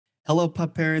Hello,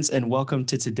 pup parents, and welcome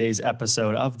to today's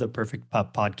episode of the Perfect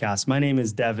Pup Podcast. My name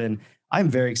is Devin. I'm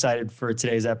very excited for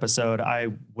today's episode. I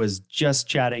was just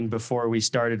chatting before we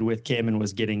started with Kim and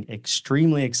was getting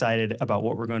extremely excited about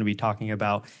what we're going to be talking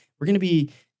about. We're going to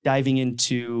be diving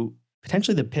into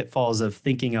potentially the pitfalls of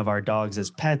thinking of our dogs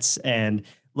as pets and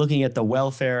looking at the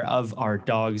welfare of our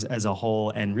dogs as a whole,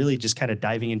 and really just kind of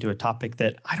diving into a topic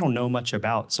that I don't know much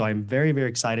about. So I'm very, very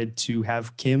excited to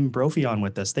have Kim Brophey on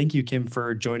with us. Thank you, Kim,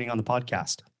 for joining on the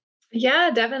podcast.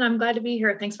 Yeah, Devin, I'm glad to be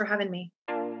here. Thanks for having me.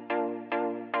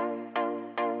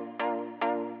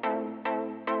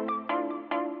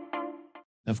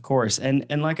 Of course. And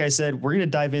like I said, we're going to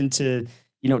dive into,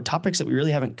 topics that we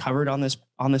really haven't covered on this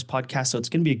podcast. So it's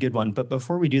going to be a good one. But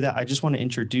before we do that, I just want to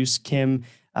introduce Kim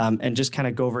and just kind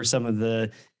of go over some of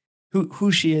the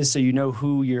who she is, so you know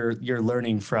who you're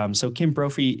learning from. So Kim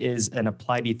Brophey is an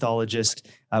applied ethologist,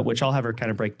 which I'll have her kind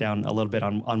of break down a little bit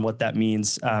on what that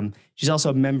means. She's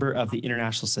also a member of the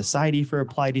International Society for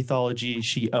Applied Ethology.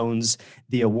 She owns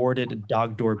the awarded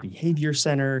Dog Door Behavior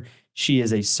Center. She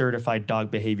is a certified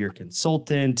dog behavior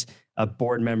consultant, a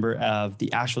board member of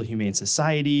the Asheville Humane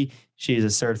Society. She is a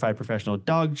certified professional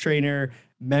dog trainer,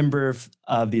 member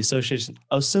of the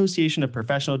Association of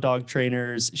Professional Dog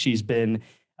Trainers. She's been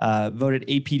voted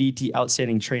APDT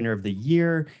Outstanding Trainer of the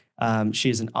Year. She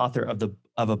is an author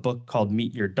of a book called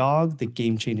Meet Your Dog, the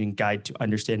game-changing guide to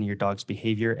understanding your dog's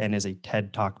behavior, and is a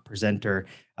TED Talk presenter,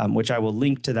 which I will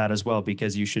link to that as well,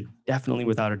 because you should definitely,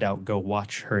 without a doubt, go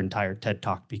watch her entire TED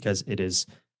Talk because it is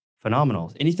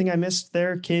phenomenal. Anything I missed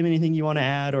there, Kim? Anything you want to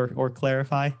add or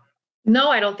clarify? No,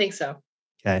 I don't think so.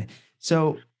 Okay.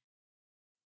 So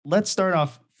let's start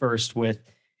off first with,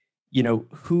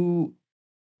 who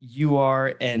you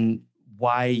are and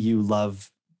why you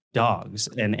love dogs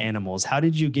and animals. How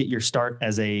did you get your start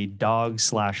as a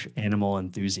dog/animal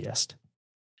enthusiast?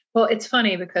 Well, it's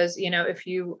funny because, if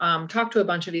you talk to a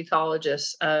bunch of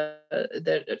ethologists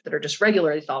that are just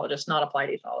regular ethologists, not applied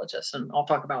ethologists, and I'll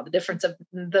talk about the difference of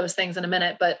those things in a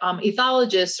minute, but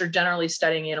ethologists are generally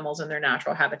studying animals in their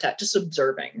natural habitat, just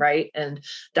observing, right, and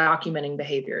documenting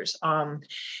behaviors.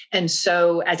 And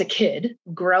so as a kid,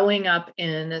 growing up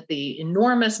in the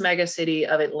enormous megacity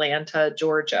of Atlanta,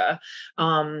 Georgia,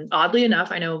 oddly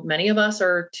enough, I know many of us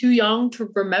are too young to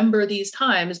remember these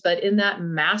times, but in that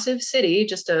massive city,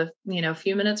 just a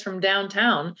few minutes from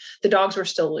downtown, the dogs were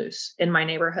still loose in my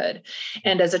neighborhood.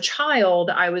 And as a child,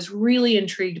 I was really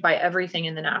intrigued by everything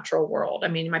in the natural world. I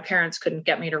mean, my parents couldn't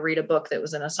get me to read a book that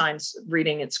was in a science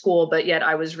reading at school, but yet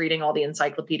I was reading all the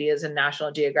encyclopedias and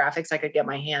National Geographics I could get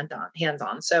my hands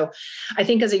on. So I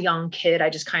think as a young kid,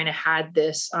 I just kind of had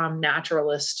this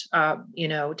naturalist,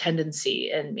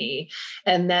 tendency in me.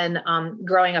 And then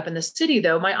growing up in the city,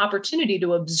 though, my opportunity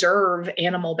to observe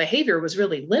animal behavior was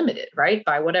really limited, right,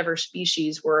 by whatever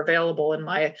species were available in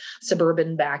my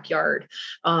suburban backyard.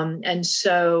 And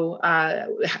so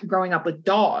growing up with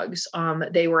dogs,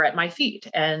 they were at my feet,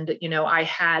 and, I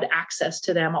had access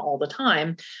to them all the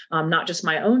time, not just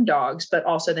my own dogs, but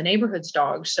also the neighborhood's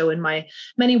dogs. So in my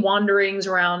many wanderings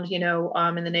around,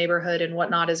 in the neighborhood and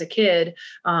whatnot as a kid,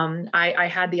 I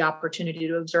had the opportunity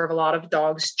to observe a lot of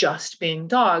dogs just being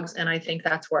dogs. And I think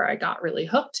that's where I got really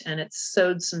hooked, and it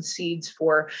sowed some seeds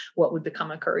for what would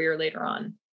become a career later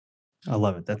on. I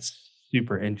love it. That's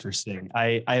super interesting.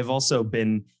 I've also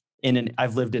been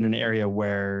I've lived in an area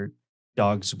where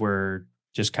dogs were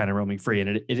just kind of roaming free.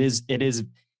 And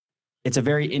it's a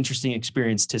very interesting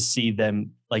experience to see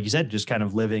them, like you said, just kind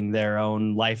of living their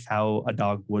own life, how a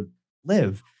dog would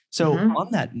live. So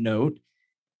on that note,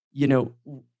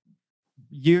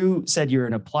 you said you're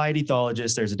an applied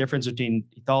ethologist. There's a difference between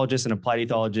ethologists and applied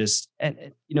ethologists.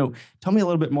 And, tell me a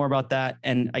little bit more about that.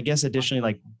 And I guess additionally,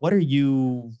 like, what are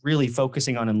you really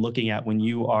focusing on and looking at when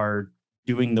you are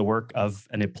doing the work of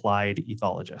an applied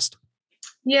ethologist?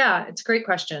 Yeah, it's a great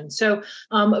question. So,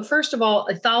 first of all,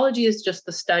 ethology is just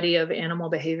the study of animal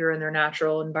behavior in their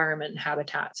natural environment and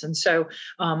habitats. And so,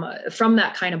 from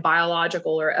that kind of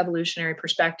biological or evolutionary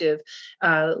perspective,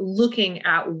 looking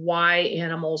at why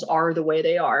animals are the way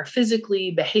they are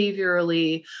physically,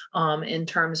 behaviorally, in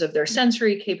terms of their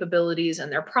sensory capabilities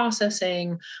and their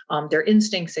processing, their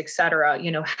instincts, et cetera,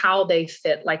 how they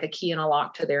fit like a key in a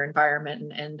lock to their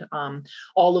environment, and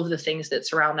all of the things that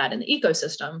surround that in the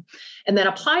ecosystem. And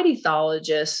then applied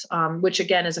ethologists, which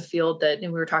again is a field that,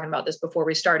 and we were talking about this before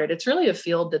we started, it's really a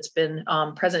field that's been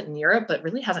present in Europe, but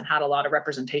really hasn't had a lot of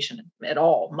representation at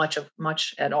all,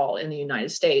 much at all in the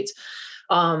United States.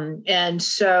 And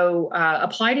so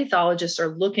applied ethologists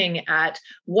are looking at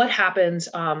what happens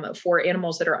for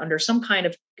animals that are under some kind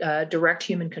of direct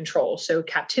human control. So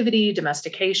captivity,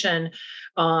 domestication,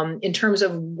 in terms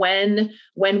of when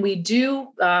we do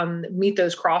meet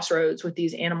those crossroads with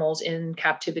these animals in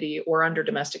captivity or under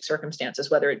domestic circumstances,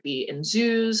 whether it be in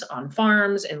zoos, on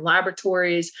farms, in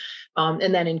laboratories,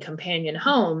 and then in companion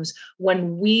homes,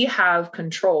 when we have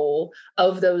control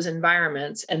of those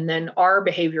environments and then our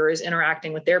behavior is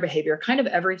interacting with their behavior, kind of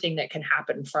everything that can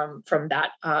happen from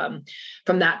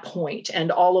that point,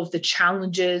 and all of the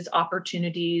challenges,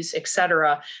 opportunities, et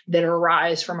cetera, that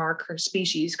arise from our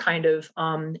species kind of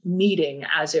meeting,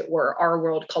 as it were, our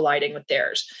world colliding with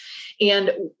theirs.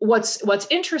 And what's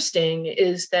interesting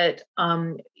is that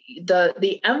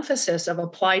the emphasis of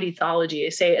applied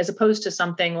ethology, say, as opposed to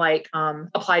something like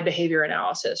applied behavior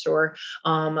analysis or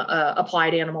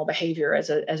applied animal behavior as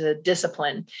a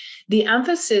discipline, the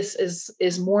emphasis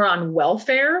is more on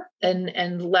welfare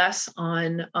and less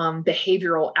on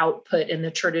behavioral output in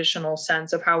the traditional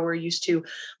sense of how we're used to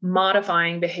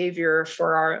modifying behavior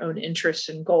for our own interests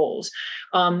and goals.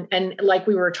 And like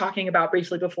we were talking about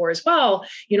briefly before as well,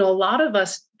 a lot of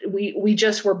us, we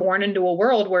just were born into a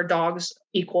world where dogs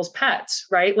equals pets,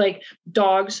 right? Like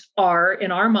dogs are,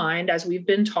 in our mind, as we've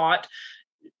been taught,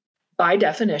 by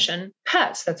definition,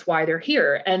 pets. That's why they're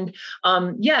here. And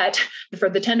yet, for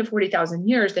the 10 to 40,000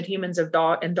 years that humans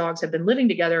and dogs have been living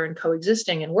together and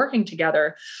coexisting and working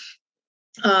together,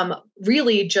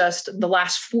 really just the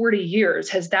last 40 years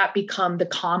has that become the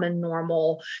common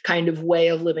normal kind of way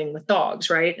of living with dogs,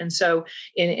 right? And so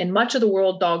in much of the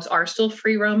world, dogs are still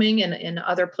free roaming in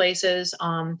other places.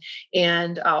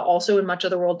 And also in much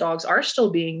of the world, dogs are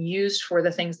still being used for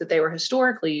the things that they were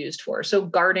historically used for. So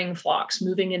guarding flocks,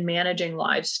 moving and managing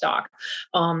livestock,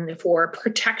 for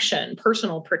protection,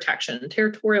 personal protection,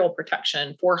 territorial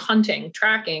protection, for hunting,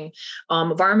 tracking,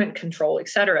 varmint control, et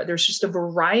cetera. There's just a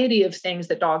variety of things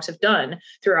that dogs have done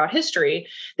throughout history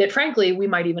that, frankly, we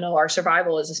might even owe our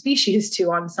survival as a species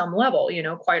to on some level,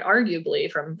 quite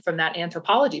arguably from that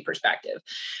anthropology perspective.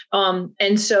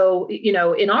 And so,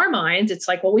 in our minds, it's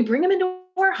like, well, we bring them into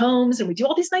our homes and we do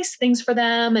all these nice things for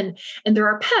them, and they're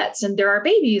our pets and they're our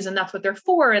babies, and that's what they're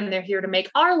for, and they're here to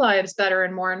make our lives better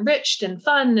and more enriched and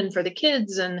fun and for the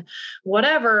kids and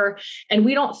whatever. And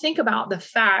we don't think about the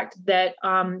fact that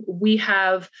we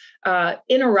have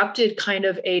interrupted kind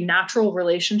of a natural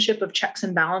relationship of checks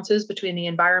and balances between the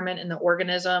environment and the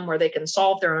organism, where they can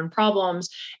solve their own problems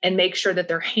and make sure that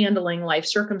they're handling life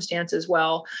circumstances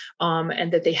well,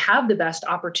 and that they have the best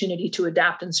opportunity to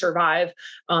adapt and survive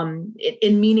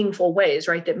in meaningful ways,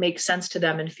 right, that make sense to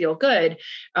them and feel good.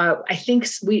 I think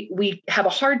we have a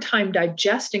hard time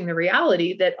digesting the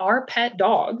reality that our pet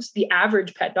dogs, the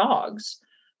average pet dogs,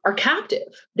 are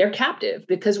captive. They're captive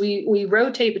because we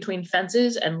rotate between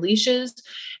fences and leashes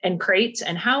and crates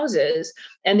and houses,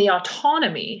 and the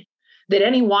autonomy that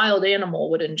any wild animal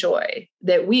would enjoy,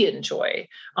 that we enjoy,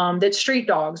 that street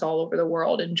dogs all over the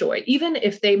world enjoy, even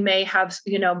if they may have,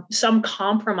 some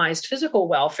compromised physical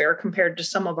welfare compared to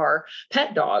some of our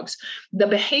pet dogs. The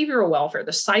behavioral welfare,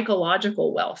 the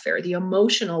psychological welfare, the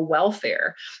emotional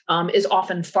welfare is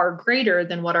often far greater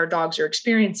than what our dogs are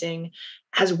experiencing,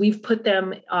 as we've put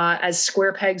them as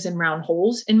square pegs in round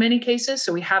holes in many cases.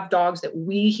 So we have dogs that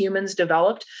we humans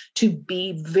developed to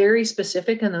be very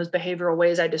specific in those behavioral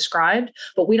ways I described,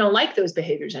 but we don't like those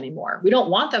behaviors anymore. We don't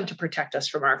want them to protect us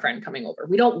from our friend coming over.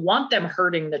 We don't want them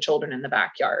hurting the children in the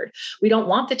backyard. We don't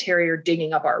want the terrier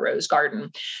digging up our rose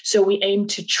garden. So we aim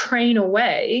to train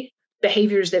away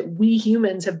behaviors that we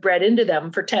humans have bred into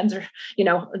them for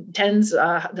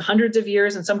hundreds of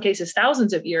years, in some cases,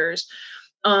 thousands of years.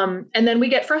 And then we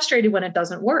get frustrated when it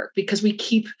doesn't work, because we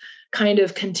keep kind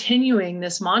of continuing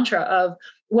this mantra of,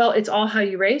 well, it's all how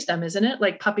you raise them, isn't it?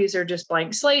 Like puppies are just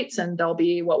blank slates and they'll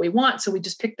be what we want. So we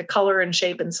just pick the color and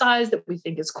shape and size that we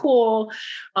think is cool.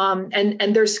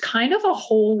 And there's kind of a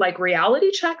whole like reality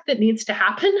check that needs to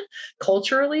happen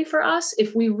culturally for us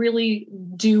if we really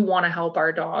do want to help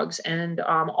our dogs and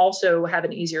also have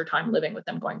an easier time living with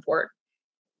them going forward.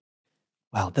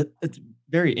 Wow, that's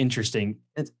very interesting.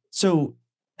 And so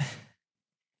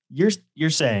you're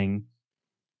saying,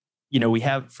 we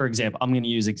have, for example, I'm going to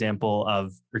use example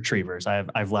of retrievers. I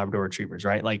have Labrador retrievers,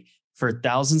 right? Like for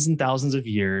thousands and thousands of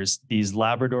years, these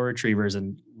Labrador retrievers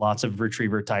and lots of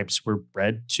retriever types were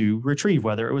bred to retrieve,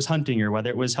 whether it was hunting or whether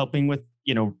it was helping with,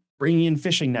 bringing in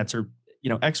fishing nets or,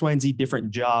 X, Y, and Z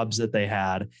different jobs that they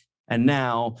had. And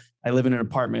now I live in an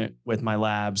apartment with my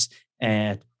labs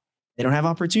and they don't have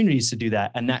opportunities to do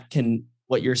that. And that can,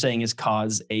 what you're saying is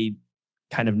cause a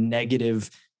kind of negative,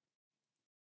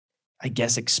 I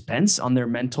guess, expense on their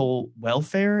mental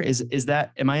welfare. Is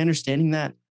that, am I understanding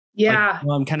that? Yeah.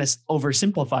 I'm kind of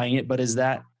oversimplifying it, but is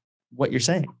that what you're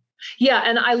saying? Yeah,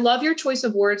 and I love your choice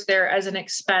of words there as an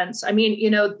expense. I mean,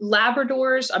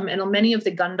 Labradors and many of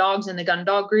the gun dogs in the gun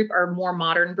dog group are more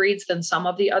modern breeds than some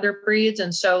of the other breeds.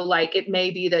 And so, like, it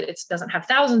may be that it doesn't have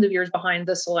thousands of years behind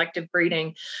the selective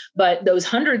breeding, but those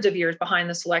hundreds of years behind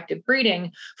the selective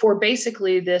breeding for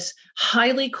basically this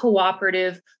highly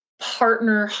cooperative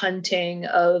partner hunting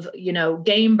of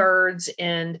game birds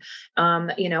and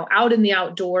out in the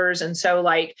outdoors. And so,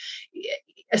 like,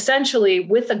 essentially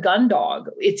with a gun dog,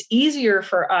 it's easier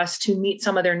for us to meet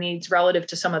some of their needs relative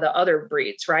to some of the other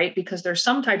breeds, right? Because there's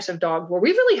some types of dog where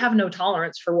we really have no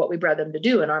tolerance for what we bred them to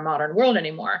do in our modern world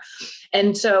anymore.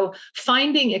 And so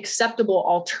finding acceptable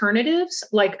alternatives,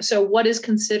 like, so what is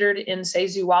considered in, say,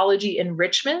 zoology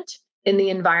enrichment in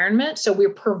the environment. So we're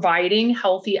providing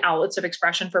healthy outlets of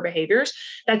expression for behaviors.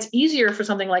 That's easier for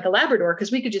something like a Labrador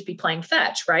because we could just be playing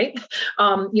fetch, right?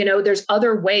 There's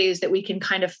other ways that we can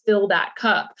kind of fill that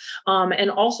cup.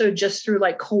 And also just through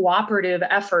like cooperative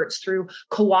efforts, through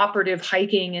cooperative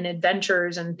hiking and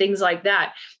adventures and things like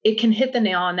that, it can hit the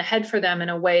nail on the head for them in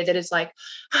a way that is like,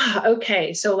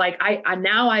 okay, so like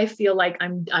I feel like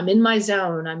I'm in my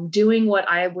zone. I'm doing what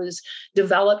I was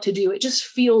developed to do. It just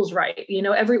feels right.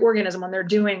 Every organism, when they're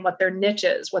doing what their niche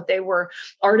is, what they were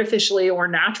artificially or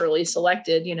naturally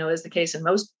selected, is the case in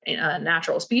most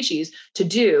natural species to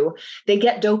do, they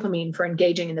get dopamine for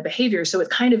engaging in the behavior. So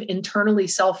it's kind of internally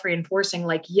self-reinforcing,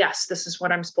 like, yes, this is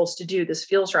what I'm supposed to do. This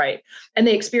feels right. And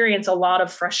they experience a lot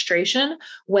of frustration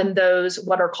when those,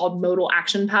 what are called modal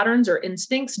action patterns or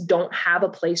instincts, don't have a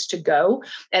place to go.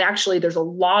 And actually, there's a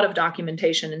lot of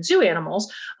documentation in zoo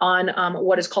animals on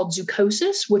what is called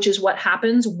zoochosis, which is what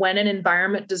happens when an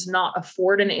environment does not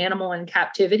afford an animal in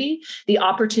captivity the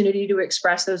opportunity to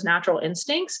express those natural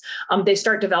instincts. They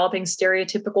start developing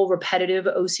stereotypical repetitive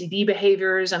OCD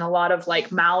behaviors and a lot of like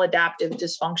maladaptive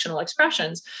dysfunctional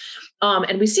expressions.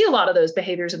 And we see a lot of those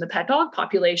behaviors in the pet dog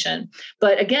population.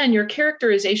 But again, your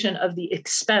characterization of the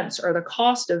expense or the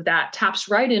cost of that taps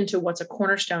right into what's a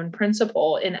cornerstone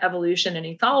principle in evolution and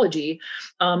ethology,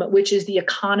 which is the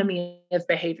economy of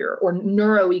behavior or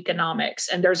neuroeconomics.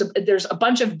 And there's a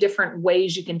bunch of different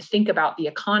ways you can think about the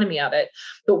economy of it.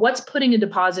 But what's putting a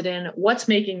deposit in, what's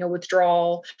making a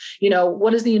withdrawal,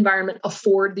 what does the environment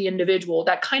afford the individual?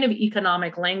 That kind of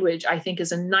economic language, I think,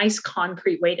 is a nice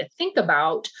concrete way to think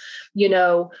about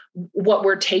what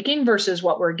we're taking versus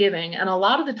what we're giving. And a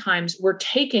lot of the times we're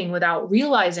taking without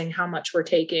realizing how much we're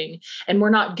taking, and we're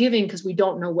not giving because we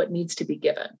don't know what needs to be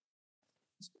given.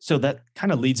 So that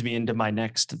kind of leads me into my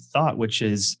next thought, which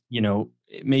is,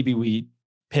 maybe we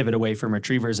pivot away from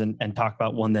retrievers and talk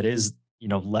about one that is,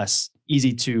 less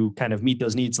easy to kind of meet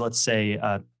those needs. Let's say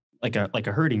like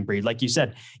a herding breed. Like you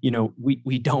said,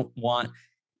 we don't want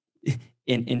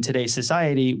in today's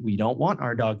society, we don't want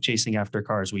our dog chasing after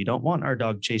cars. We don't want our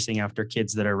dog chasing after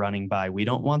kids that are running by. We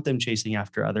don't want them chasing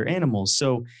after other animals.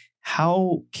 So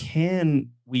how can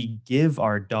we give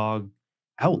our dog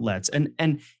outlets?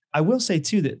 And I will say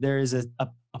too, that there is a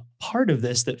part of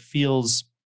this that feels,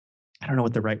 I don't know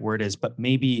what the right word is, but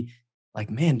maybe like,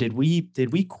 man, did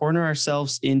we corner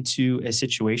ourselves into a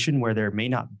situation where there may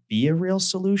not be a real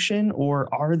solution?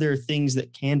 Or are there things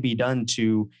that can be done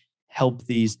to help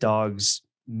these dogs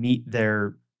meet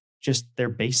their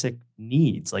basic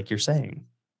needs, like you're saying?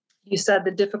 You said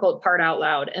the difficult part out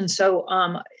loud. And so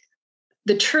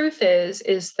the truth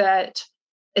is that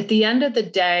at the end of the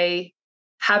day,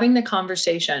 having the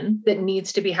conversation that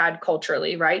needs to be had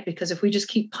culturally, right? Because if we just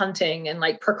keep punting and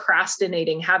like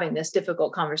procrastinating having this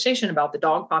difficult conversation about the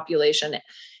dog population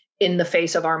in the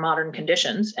face of our modern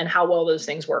conditions and how well those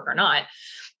things work or not,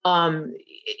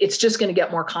 it's just going to get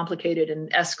more complicated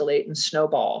and escalate and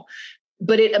snowball.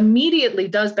 But it immediately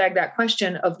does beg that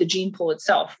question of the gene pool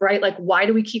itself, right? Like, why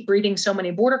do we keep breeding so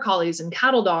many border collies and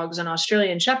cattle dogs and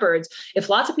Australian shepherds? If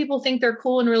lots of people think they're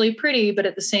cool and really pretty, but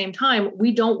at the same time,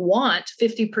 we don't want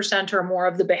 50% or more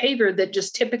of the behavior that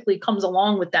just typically comes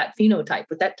along with that phenotype,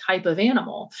 with that type of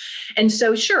animal. And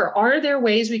so, sure, are there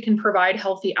ways we can provide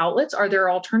healthy outlets? Are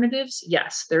there alternatives?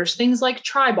 Yes. There's things like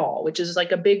tri-ball, which is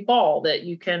like a big ball that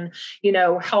you can,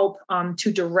 help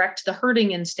to direct the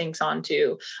herding instincts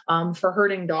onto for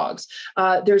herding dogs.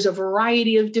 There's a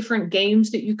variety of different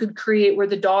games that you could create where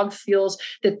the dog feels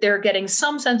that they're getting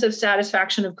some sense of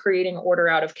satisfaction of creating order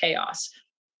out of chaos.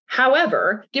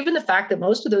 However, given the fact that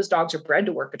most of those dogs are bred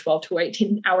to work a 12 to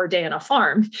 18-hour day on a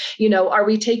farm, are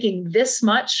we taking this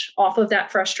much off of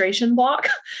that frustration block,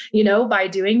 by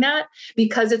doing that?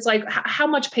 Because it's like, how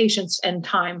much patience and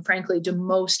time, frankly, do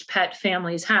most pet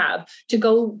families have to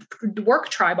go work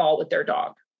tri-ball with their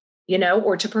dog?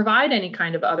 or to provide any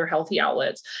kind of other healthy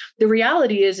outlets. The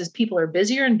reality is people are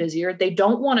busier and busier. They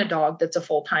don't want a dog that's a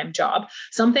full-time job.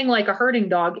 Something like a herding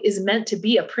dog is meant to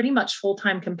be a pretty much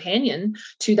full-time companion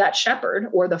to that shepherd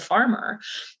or the farmer.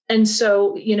 And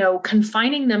so,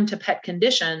 confining them to pet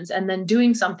conditions and then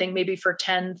doing something maybe for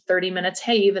 10, 30 minutes,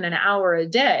 hey, even an hour a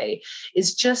day,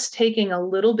 is just taking a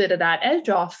little bit of that edge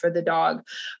off for the dog.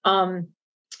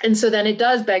 And so then it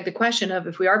does beg the question of,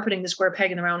 if we are putting the square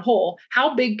peg in the round hole,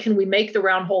 how big can we make the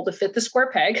round hole to fit the square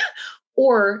peg?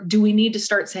 Or do we need to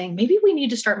start saying, maybe we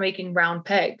need to start making round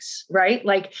pegs, right?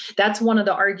 Like, that's one of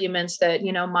the arguments that,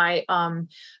 my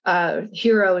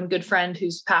hero and good friend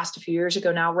who's passed a few years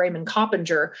ago now, Raymond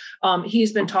Coppinger,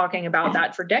 he's been talking about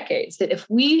that for decades, that if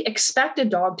we expect a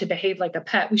dog to behave like a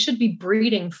pet, we should be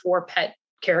breeding for pet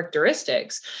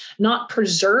characteristics, not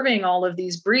preserving all of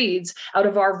these breeds out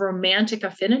of our romantic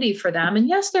affinity for them. And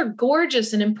yes, they're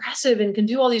gorgeous and impressive and can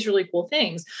do all these really cool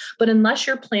things. But unless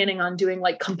you're planning on doing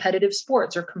like competitive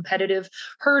sports or competitive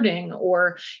herding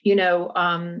or,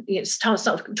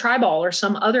 tribal or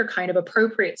some other kind of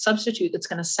appropriate substitute that's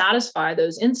going to satisfy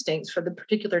those instincts for the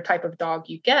particular type of dog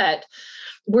you get,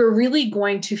 we're really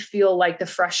going to feel like the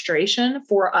frustration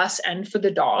for us and for the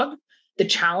dog, the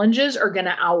challenges are going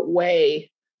to outweigh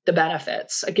the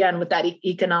benefits. Again, with that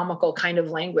economical kind of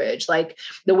language, like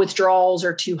the withdrawals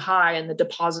are too high and the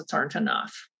deposits aren't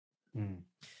enough.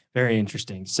 Very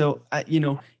interesting. So, I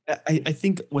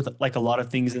think with like a lot of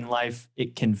things in life,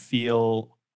 it can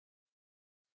feel,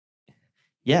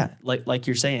 like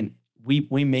you're saying,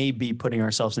 we may be putting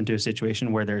ourselves into a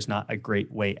situation where there's not a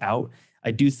great way out. I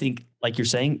do think, like you're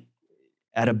saying,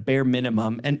 at a bare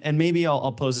minimum, and maybe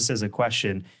I'll pose this as a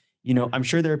question. I'm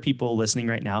sure there are people listening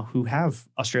right now who have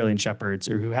Australian Shepherds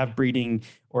or who have breeding,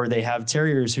 or they have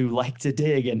terriers who like to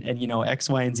dig and X,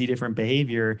 Y, and Z different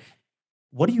behavior.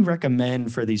 What do you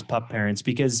recommend for these pup parents?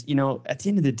 Because, at the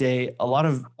end of the day, a lot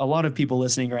of people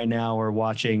listening right now or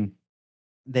watching,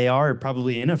 they are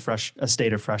probably in a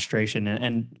state of frustration.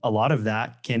 And a lot of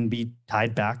that can be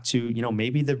tied back to,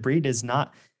 maybe the breed is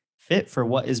not fit for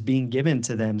what is being given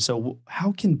to them. So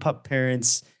how can pup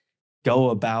parents go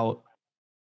about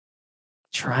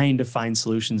trying to find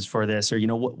solutions for this? Or,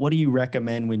 what do you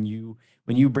recommend when you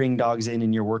bring dogs in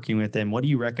and you're working with them? What do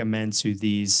you recommend to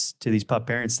these pup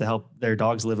parents to help their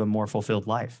dogs live a more fulfilled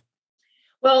life?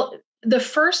 Well, the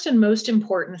first and most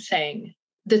important thing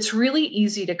that's really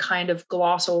easy to kind of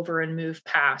gloss over and move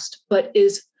past, but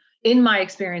is, in my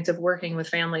experience of working with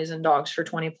families and dogs for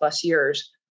 20 plus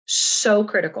years, so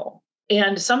critical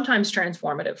and sometimes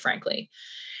transformative, frankly,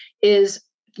 is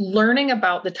learning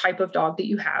about the type of dog that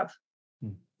you have,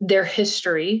 their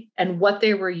history and what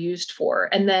they were used for,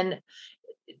 and then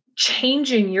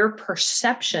changing your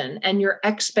perception and your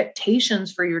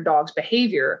expectations for your dog's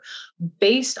behavior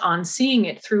based on seeing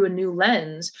it through a new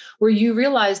lens, where you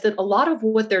realize that a lot of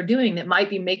what they're doing that might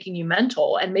be making you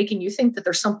mental and making you think that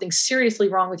there's something seriously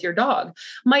wrong with your dog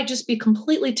might just be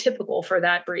completely typical for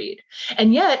that breed.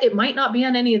 And yet it might not be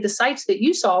on any of the sites that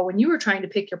you saw when you were trying to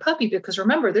pick your puppy, because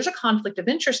remember, there's a conflict of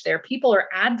interest there. People are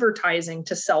advertising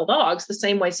to sell dogs the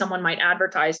same way someone might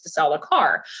advertise to sell a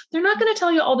car. They're not going to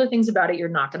tell you all the things about it you're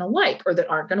not going to like or that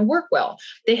aren't going to work well.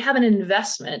 They have an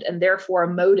investment and therefore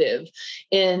a motive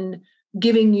in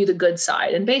giving you the good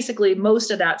side. And basically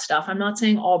most of that stuff, I'm not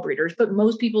saying all breeders, but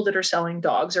most people that are selling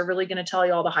dogs are really going to tell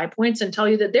you all the high points and tell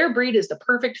you that their breed is the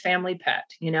perfect family pet,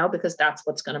 because that's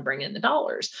what's going to bring in the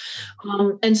dollars.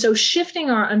 And so shifting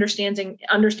our understanding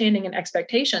and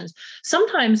expectations,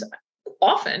 sometimes,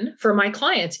 often for my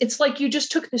clients, it's like you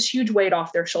just took this huge weight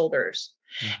off their shoulders.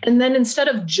 And then instead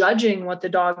of judging what the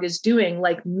dog is doing,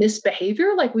 like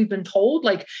misbehavior, like we've been told,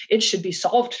 like it should be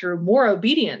solved through more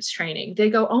obedience training, they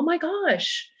go, oh my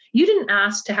gosh, you didn't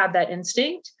ask to have that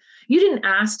instinct. You didn't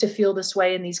ask to feel this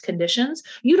way in these conditions.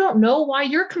 You don't know why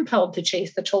you're compelled to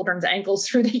chase the children's ankles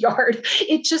through the yard.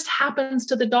 It just happens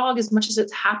to the dog as much as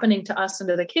it's happening to us and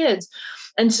to the kids.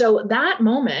 And so that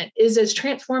moment is as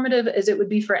transformative as it would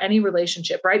be for any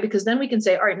relationship, right? Because then we can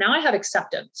say, all right, now I have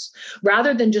acceptance,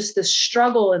 rather than just this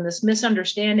struggle and this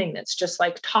misunderstanding that's just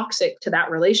like toxic to that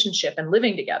relationship and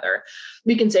living together.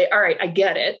 We can say, all right, I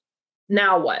get it.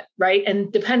 Now what, right?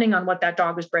 And depending on what that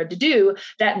dog was bred to do,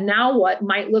 that now what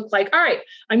might look like, all right,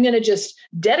 I'm going to just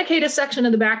dedicate a section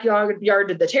of the backyard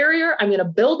to the terrier. I'm going to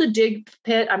build a dig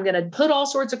pit. I'm going to put all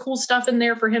sorts of cool stuff in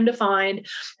there for him to find.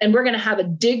 And we're going to have a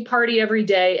dig party every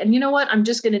day. And you know what? I'm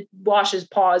just going to wash his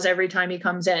paws every time he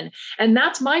comes in. And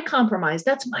that's my compromise.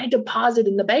 That's my deposit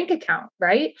in the bank account,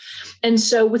 right? And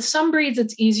so with some breeds,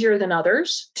 it's easier than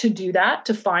others to do that,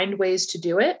 to find ways to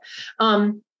do it.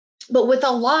 But with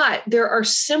a lot, there are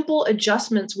simple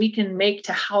adjustments we can make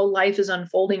to how life is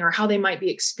unfolding or how they might be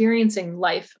experiencing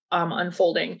life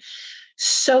unfolding,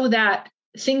 so that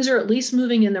things are at least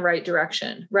moving in the right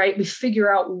direction, right? We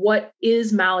figure out what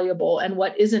is malleable and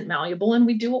what isn't malleable, and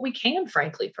we do what we can,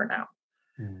 frankly, for now.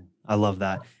 I love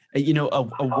that. A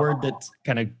word that's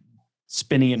kind of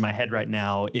spinning in my head right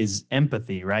now is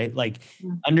empathy, right? Like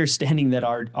understanding that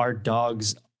our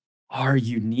dogs are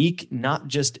unique, not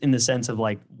just in the sense of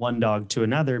like one dog to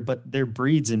another, but their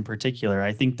breeds in particular.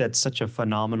 I think that's such a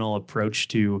phenomenal approach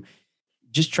to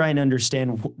just try and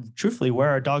understand truthfully where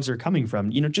our dogs are coming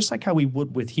from, just like how we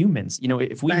would with humans.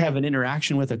 If we have an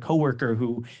interaction with a coworker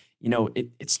who,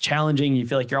 it's challenging, you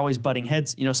feel like you're always butting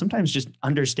heads, sometimes just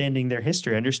understanding their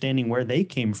history, understanding where they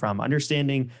came from,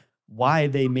 understanding why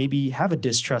they maybe have a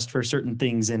distrust for certain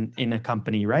things in a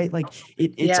company, right? Like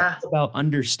it's about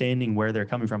understanding where they're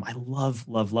coming from. I love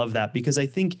that, because I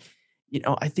think,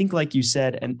 like you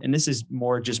said, and this is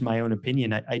more just my own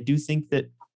opinion. I do think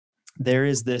that there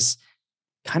is this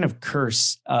kind of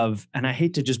curse of, and I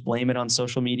hate to just blame it on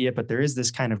social media, but there is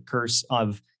this kind of curse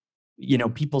of,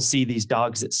 people see these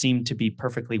dogs that seem to be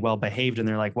perfectly well behaved and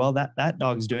they're like, well, that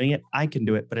dog's doing it, I can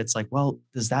do it. But it's like, well,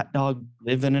 does that dog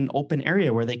live in an open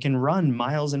area where they can run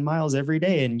miles and miles every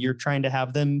day? And you're trying to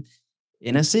have them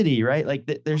in a city, right?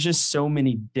 Like there's just so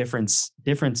many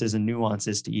differences and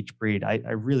nuances to each breed. I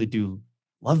really do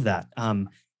love that.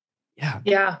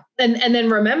 Yeah. And then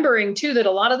remembering too, that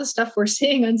a lot of the stuff we're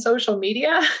seeing on social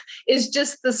media is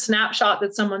just the snapshot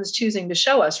that someone's choosing to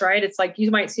show us, right? It's like,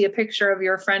 you might see a picture of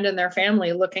your friend and their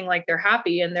family looking like they're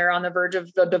happy and they're on the verge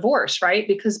of the divorce, right?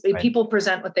 Because people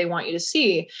present what they want you to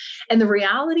see. And the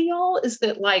reality, y'all, is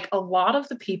that like a lot of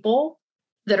the people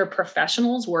that are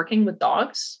professionals working with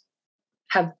dogs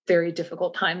have very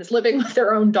difficult times living with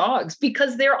their own dogs,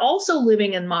 because they're also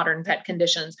living in modern pet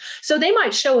conditions. So they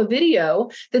might show a video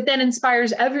that then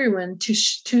inspires everyone to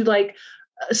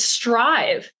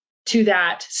strive to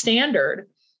that standard,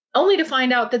 only to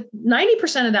find out that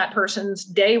 90% of that person's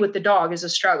day with the dog is a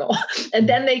struggle. And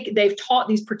then they've taught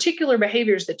these particular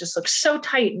behaviors that just look so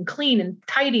tight and clean and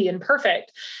tidy and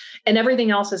perfect, and everything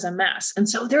else is a mess. And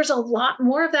so there's a lot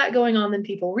more of that going on than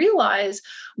people realize,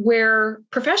 where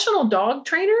professional dog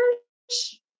trainers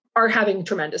are having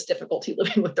tremendous difficulty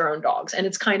living with their own dogs. And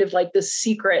it's kind of like this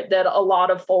secret that a lot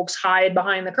of folks hide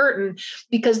behind the curtain,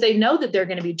 because they know that they're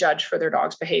going to be judged for their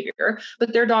dog's behavior,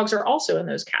 but their dogs are also in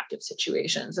those captive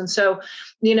situations. And so,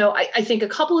 I think a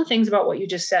couple of things about what you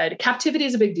just said. Captivity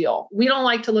is a big deal. We don't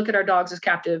like to look at our dogs as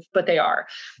captive, but they are.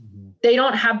 Mm-hmm. They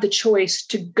don't have the choice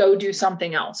to go do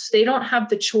something else. They don't have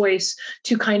the choice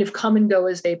to kind of come and go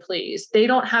as they please. They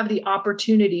don't have the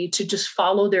opportunity to just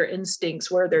follow their instincts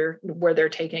where they're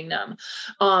taking them.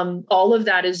 All of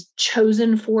that is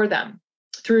chosen for them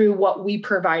through what we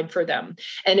provide for them.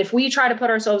 And if we try to put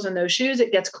ourselves in those shoes,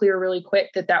 it gets clear really quick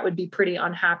that would be pretty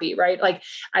unhappy, right? Like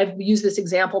I've used this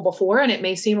example before, and it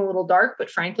may seem a little dark,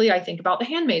 but frankly, I think about The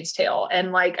Handmaid's Tale.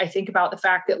 And I think about the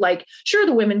fact that sure,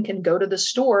 the women can go to the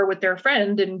store with their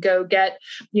friend and go get,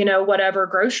 whatever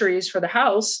groceries for the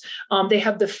house. They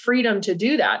have the freedom to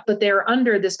do that, but they're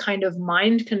under this kind of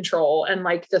mind control and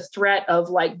the threat of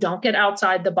don't get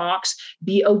outside the box,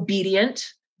 be obedient,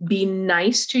 be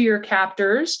nice to your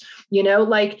captors,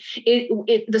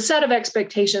 the set of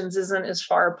expectations isn't as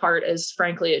far apart as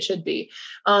frankly it should be.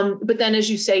 But then, as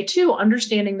you say too,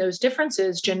 understanding those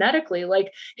differences genetically,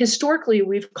 historically,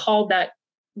 we've called that,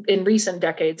 in recent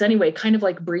decades anyway, kind of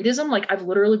like breedism. I've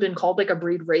literally been called a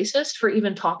breed racist for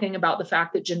even talking about the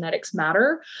fact that genetics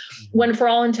matter, when for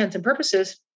all intents and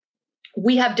purposes,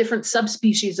 we have different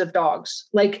subspecies of dogs,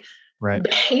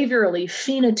 behaviorally,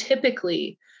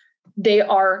 phenotypically, they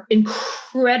are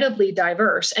incredibly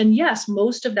diverse. And yes,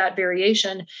 most of that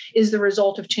variation is the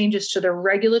result of changes to the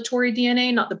regulatory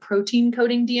DNA, not the protein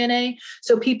coding DNA.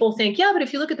 So people think, yeah, but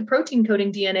if you look at the protein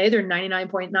coding DNA, they're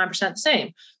 99.9% the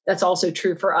same. That's also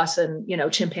true for us and,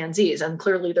 chimpanzees. And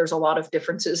clearly there's a lot of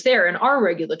differences there in our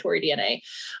regulatory DNA.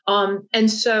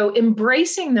 And so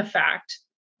embracing the fact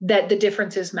that the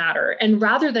differences matter, and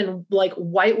rather than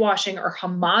whitewashing or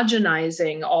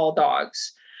homogenizing all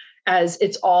dogs as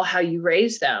it's all how you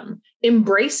raise them,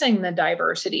 embracing the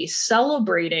diversity,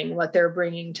 celebrating what they're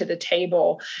bringing to the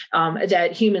table,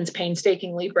 that humans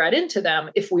painstakingly bred into them.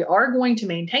 If we are going to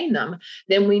maintain them,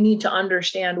 then we need to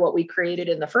understand what we created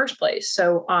in the first place.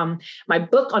 So my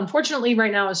book, unfortunately,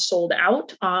 right now is sold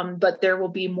out, but there will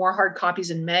be more hard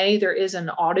copies in May. There is an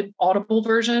audible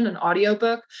version, an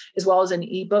audiobook, as well as an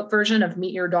ebook version of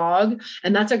Meet Your Dog.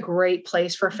 And that's a great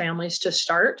place for families to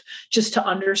start, just to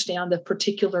understand the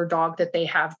particular dog that they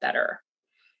have better.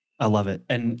 I love it.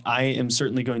 And I am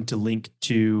certainly going to link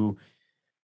to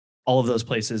all of those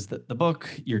places, the book,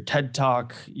 your TED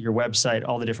Talk, your website,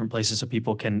 all the different places so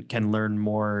people can learn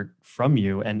more from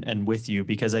you and with you.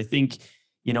 Because I think,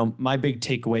 my big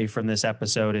takeaway from this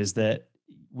episode is that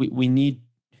we need,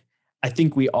 I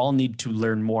think we all need to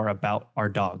learn more about our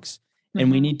dogs.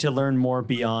 And we need to learn more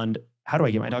beyond, how do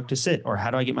I get my dog to sit, or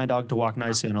how do I get my dog to walk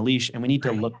nicely on a leash? And we need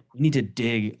to we need to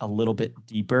dig a little bit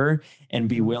deeper and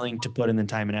be willing to put in the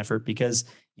time and effort, because,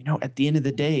 at the end of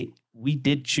the day, we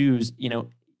did choose,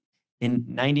 in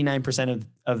 99%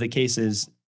 of the cases,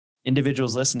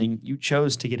 individuals listening, you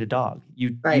chose to get a dog.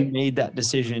 You made that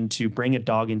decision to bring a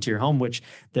dog into your home, which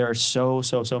there are so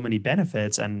many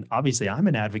benefits. And obviously I'm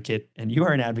an advocate and you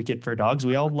are an advocate for dogs.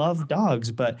 We all love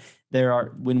dogs, but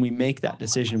when we make that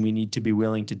decision, we need to be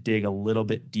willing to dig a little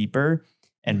bit deeper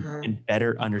and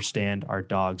better understand our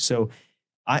dogs. So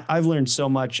I've learned so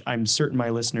much. I'm certain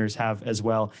my listeners have as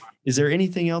well. Is there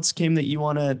anything else, Kim, that you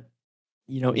want to,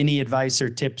 any advice or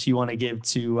tips you want to give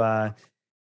to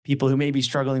people who may be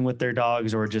struggling with their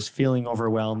dogs or just feeling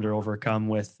overwhelmed or overcome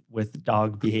with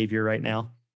dog behavior right now?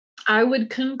 I would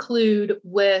conclude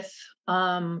with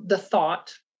the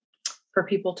thought for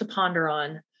people to ponder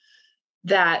on,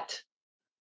 that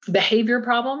behavior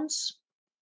problems,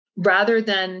 rather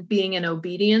than being an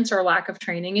obedience or lack of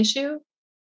training issue,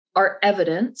 are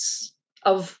evidence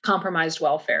of compromised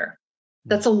welfare.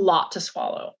 That's a lot to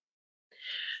swallow.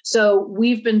 So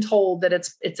we've been told that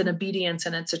it's an obedience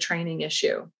and it's a training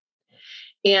issue.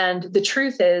 And the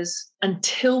truth is,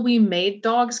 until we made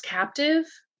dogs captive,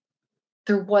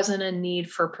 there wasn't a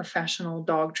need for professional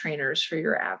dog trainers for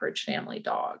your average family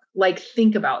dog. Like,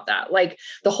 think about that. Like,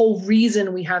 the whole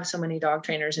reason we have so many dog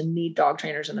trainers and need dog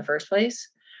trainers in the first place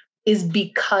is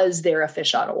because they're a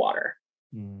fish out of water.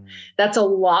 That's a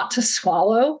lot to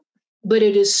swallow, but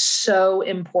it is so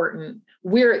important.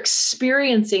 We're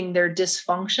experiencing their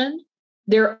dysfunction,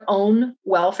 their own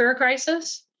welfare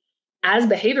crisis, as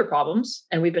behavior problems.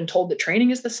 And we've been told that training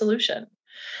is the solution.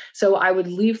 So I would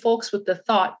leave folks with the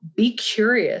thought, be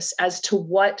curious as to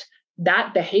what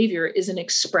that behavior is an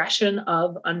expression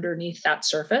of underneath that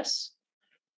surface,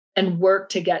 and work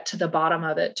to get to the bottom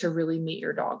of it to really meet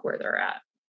your dog where they're at.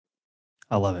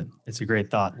 I love it. It's a great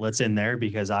thought. Let's end there,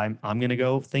 because I'm going to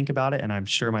go think about it, and I'm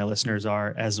sure my listeners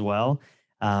are as well.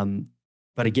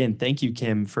 But again, thank you,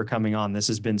 Kim, for coming on. This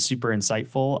has been super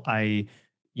insightful.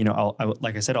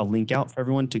 Like I said, I'll link out for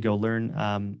everyone to go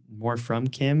learn more from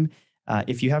Kim.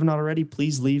 If you haven't already,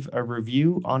 please leave a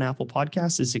review on Apple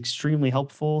Podcasts. It's extremely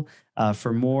helpful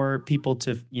for more people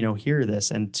to, hear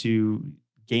this and to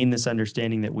gain this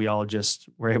understanding that we all just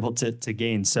were able to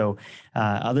gain. So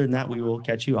other than that, we will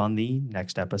catch you on the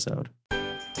next episode.